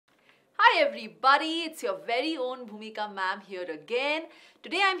Hi everybody, it's your very own Bhoomika Ma'am here again.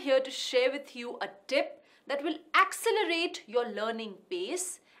 Today I'm here to share with you a tip that will accelerate your learning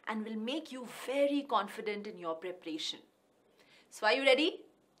pace and will make you very confident in your preparation. So are you ready?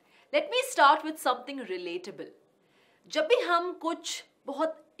 Let me start with something relatable. जब भी हम कुछ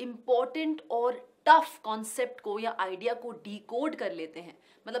बहुत important और tough concept को या idea को decode कर लेते हैं,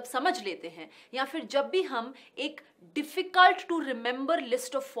 मतलब समझ लेते हैं, या फिर जब भी हम एक difficult to remember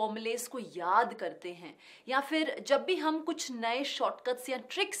list of formulas को याद करते हैं, या फिर जब भी हम कुछ नए शॉर्टकट्स या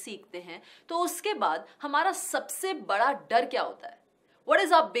ट्रिक्स सीखते हैं, तो उसके बाद हमारा सबसे बड़ा डर क्या होता है? What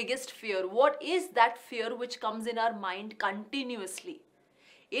is our biggest fear? What is that fear which comes in our mind continuously?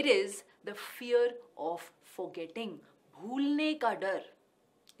 It is the fear of forgetting. भूलने का डर,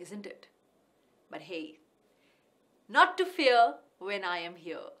 isn't it? But hey, not to fear when I am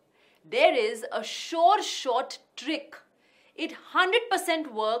here. There is a sure short trick. It 100%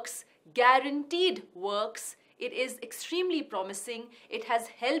 works, guaranteed works. It is extremely promising. It has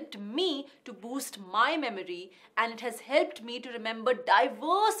helped me to boost my memory and it has helped me to remember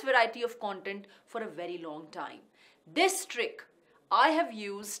diverse variety of content for a very long time. This trick I have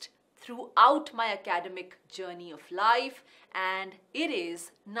used throughout my academic journey of life and it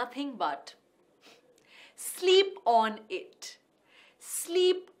is nothing but sleep on it.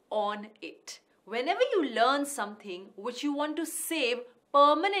 Sleep on it. Whenever you learn something which you want to save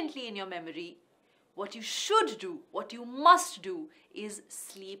permanently in your memory, what you should do, what you must do is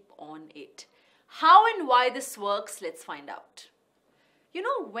sleep on it. How and why this works, let's find out. You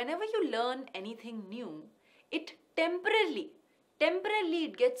know, whenever you learn anything new, it temporarily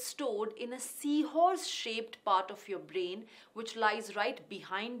it gets stored in a seahorse shaped part of your brain which lies right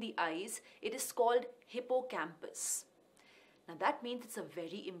behind the eyes. It is called hippocampus. Now that means it's a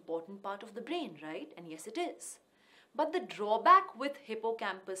very important part of the brain, right? And yes, it is. But the drawback with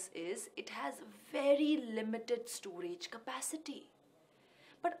hippocampus is it has very limited storage capacity.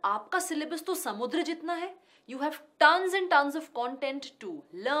 But आपका syllabus तो समुद्र जितना है. You have tons and tons of content to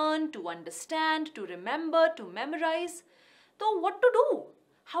learn, to understand, to remember, to memorize. So what to do?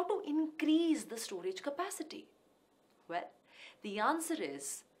 How to increase the storage capacity? Well, the answer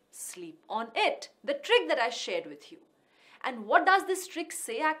is sleep on it. The trick that I shared with you. And what does this trick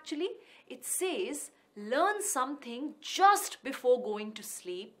say actually? It says learn something just before going to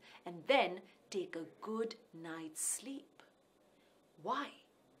sleep and then take a good night's sleep. Why?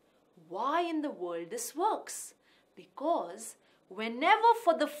 Why in the world this works? Because whenever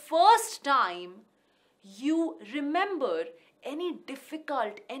for the first time you remember any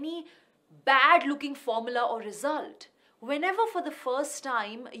difficult, any bad looking formula or result, whenever for the first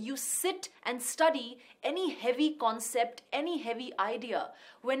time you sit and study any heavy concept, any heavy idea,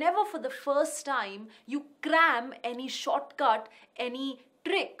 whenever for the first time you cram any shortcut, any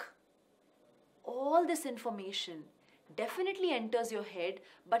trick, all this information definitely enters your head,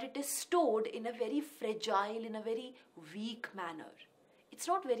 but it is stored in a very fragile, in a very weak manner. It's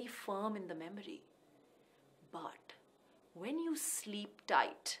not very firm in the memory. But when you sleep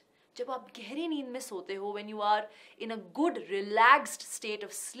tight, जब आप गहरी नींद में सोते हो, when you are in a good relaxed state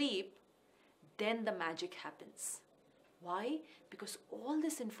of sleep, then the magic happens. Why? Because all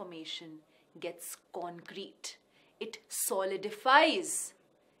this information gets concrete. It solidifies.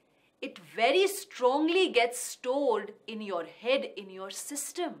 It very strongly gets stored in your head, in your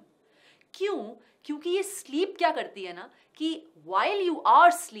system. क्यों? क्योंकि ये sleep क्या करती है ना कि while you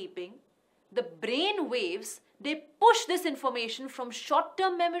are sleeping, the brain waves, they push this information from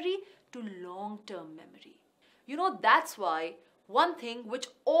short-term memory to long-term memory. You know, that's why one thing which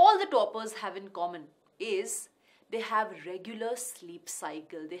all the toppers have in common is they have regular sleep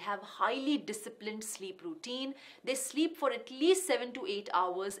cycle. They have highly disciplined sleep routine. They sleep for at least 7 to 8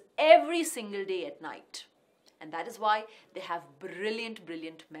 hours every single day at night. And that is why they have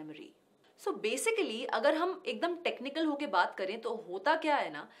brilliant memory. So basically, अगर हम एकदम technical होके बात करें तो होता क्या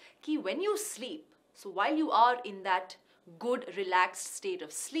है ना कि when you sleep, so while you are in that good relaxed state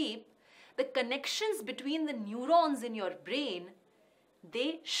of sleep, the connections between the neurons in your brain,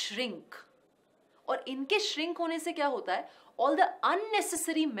 they shrink. और इनके shrink होने से क्या होता है? All the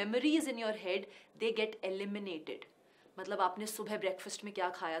unnecessary memories in your head, they get eliminated. मतलब आपने सुबह breakfast में क्या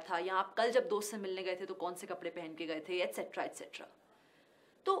खाया था, या आप कल जब दोस्त से मिलने गए थे तो कौन से कपड़े पहन के गए थे, etc. etc.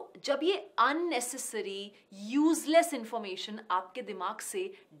 तो जब ये unnecessary, useless information आपके दिमाग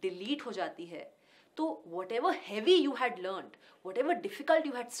से delete हो जाती है, तो whatever heavy you had learned, whatever difficult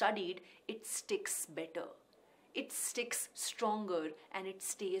you had studied, it sticks better. It sticks stronger and it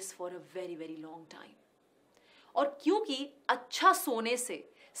stays for a very long time. और क्योंकि अच्छा सोने से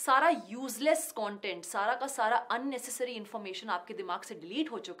सारा यूजलेस कंटेंट, सारा का सारा अननेसेसरी इंफॉर्मेशन आपके दिमाग से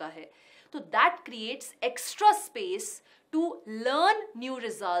डिलीट हो चुका है, तो that creates extra space to learn new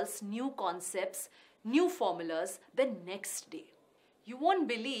results, new concepts, new formulas the next day. You won't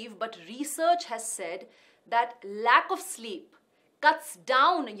believe, but research has said that lack of sleep cuts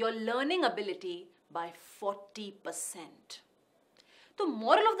down your learning ability by 40%. तो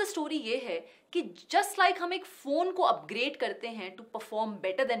moral of the story ये है कि just like हम एक phone को upgrade करते हैं to perform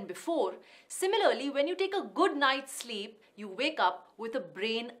better than before, similarly when you take a good night's sleep, you wake up with a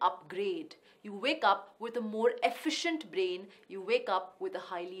brain upgrade. You wake up with a more efficient brain, you wake up with a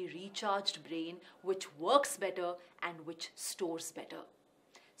highly recharged brain which works better and which stores better.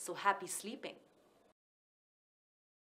 So happy sleeping.